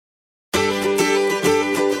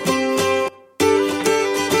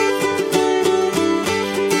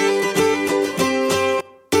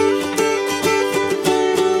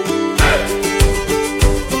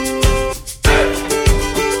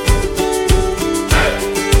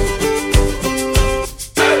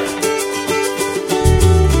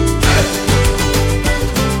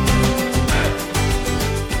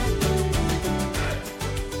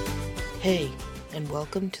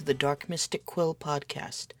welcome to the Dark Mystic Quill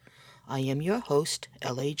podcast. I am your host,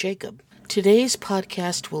 L.A. Jacob. Today's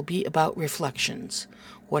podcast will be about reflections,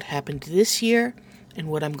 what happened this year, and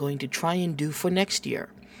what I'm going to try and do for next year.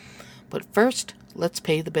 But first, let's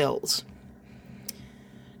pay the bills.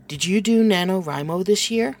 Did you do NaNoWriMo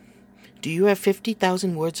this year? Do you have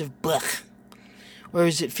 50,000 words of blech? Or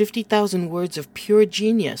is it 50,000 words of pure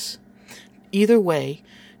genius? Either way,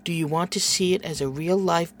 do you want to see it as a real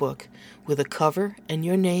live book with a cover and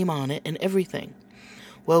your name on it and everything?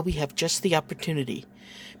 Well, we have just the opportunity.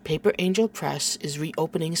 Paper Angel Press is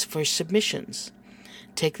reopening for submissions.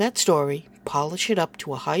 Take that story, polish it up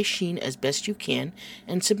to a high sheen as best you can,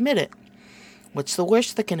 and submit it. What's the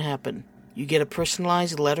worst that can happen? You get a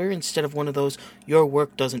personalized letter instead of one of those "your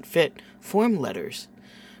work doesn't fit" form letters.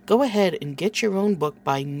 Go ahead and get your own book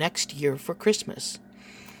by next year for Christmas.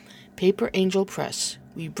 Paper Angel Press.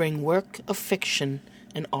 We bring work of fiction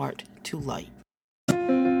and art to light.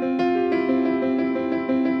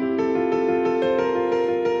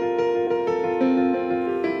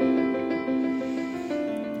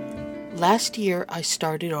 Last year, I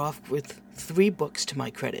started off with 3 books to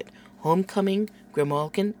my credit: Homecoming,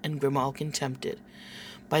 Grimalkin, and Grimalkin Tempted.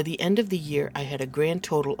 By the end of the year, I had a grand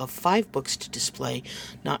total of 5 books to display,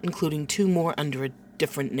 not including 2 more under a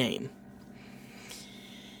different name.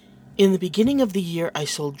 In the beginning of the year, I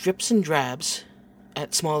sold drips and drabs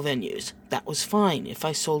at small venues. That was fine. If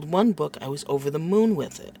I sold 1 book, I was over the moon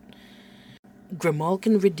with it.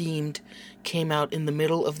 Grimalkin Redeemed came out in the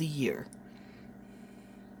middle of the year,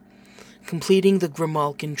 completing the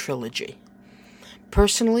Grimalkin trilogy.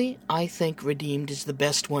 Personally, I think Redeemed is the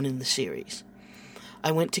best one in the series.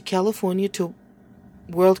 I went to California to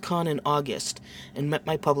Worldcon in August and met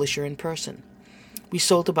my publisher in person. We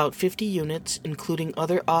sold about 50 units, including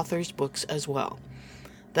other authors' books as well.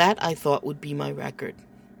 That, I thought, would be my record.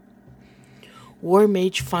 War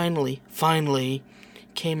Mage finally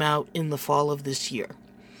came out in the fall of this year.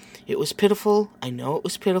 It was pitiful. I know it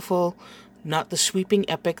was pitiful. Not the sweeping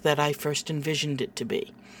epic that I first envisioned it to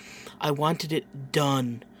be. I wanted it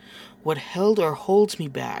done. What held or holds me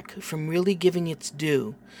back from really giving its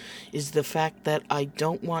due is the fact that I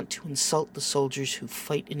don't want to insult the soldiers who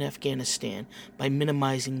fight in Afghanistan by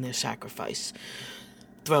minimizing their sacrifice.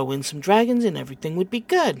 Throw in some dragons and everything would be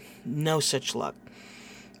good. No such luck.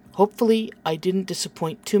 Hopefully, I didn't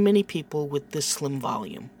disappoint too many people with this slim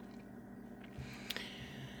volume.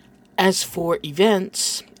 As for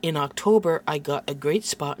events, in October I got a great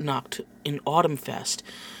spot in Autumn Fest,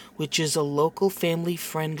 which is a local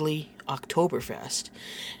family-friendly Oktoberfest,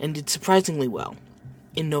 and did surprisingly well.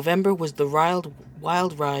 In November was the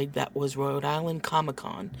wild ride that was Rhode Island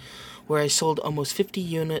Comic-Con, where I sold almost 50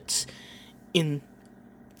 units in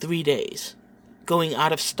 3 days, going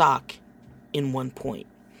out of stock in 1 point.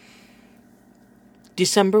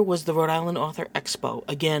 December was the Rhode Island Author Expo.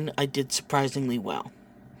 Again, I did surprisingly well.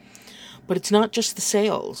 But it's not just the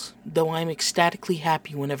sales, though I'm ecstatically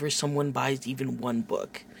happy whenever someone buys even 1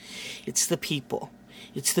 book. It's the people.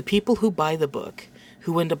 It's the people who buy the book,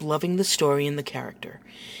 who end up loving the story and the character.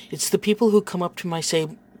 It's the people who come up to my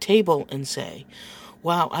table and say,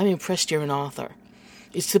 "Wow, I'm impressed you're an author."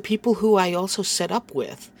 It's the people who I also set up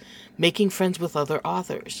with, making friends with other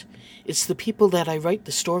authors. It's the people that I write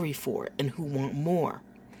the story for and who want more.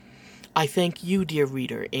 I thank you, dear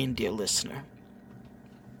reader and dear listener.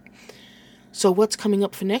 So what's coming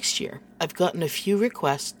up for next year? I've gotten a few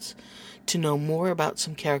requests to know more about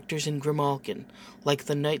some characters in Grimalkin, like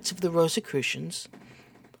the Knights of the Rosicrucians,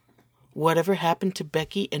 Whatever Happened to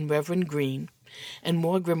Becky and Reverend Green, and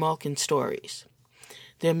more Grimalkin stories.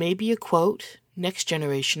 There may be a quote, Next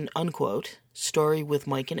Generation, unquote, story with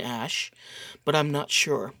Mike and Ash, but I'm not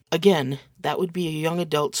sure. Again, that would be a young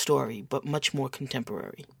adult story, but much more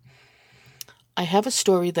contemporary. I have a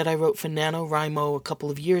story that I wrote for NaNoWriMo a couple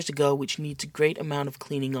of years ago which needs a great amount of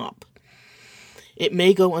cleaning up. It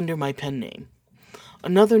may go under my pen name.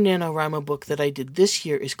 Another NaNoWriMo book that I did this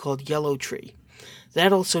year is called Yellow Tree.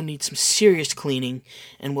 That also needs some serious cleaning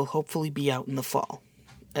and will hopefully be out in the fall.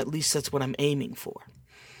 At least that's what I'm aiming for.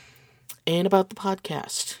 And about the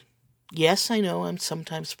podcast. Yes, I know I'm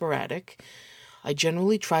sometimes sporadic. I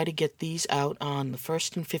generally try to get these out on the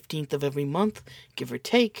 1st and 15th of every month, give or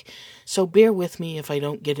take, so bear with me if I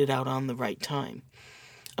don't get it out on the right time.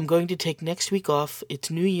 I'm going to take next week off. It's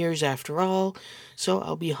New Year's after all, so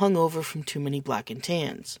I'll be hungover from too many black and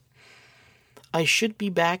tans. I should be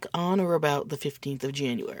back on or about the 15th of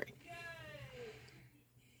January.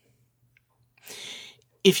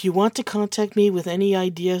 If you want to contact me with any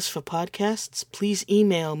ideas for podcasts, please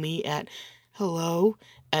email me at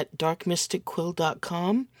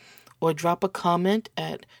hello@darkmysticquill.com or drop a comment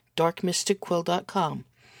at darkmysticquill.com.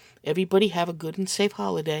 Everybody have a good and safe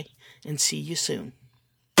holiday, and see you soon.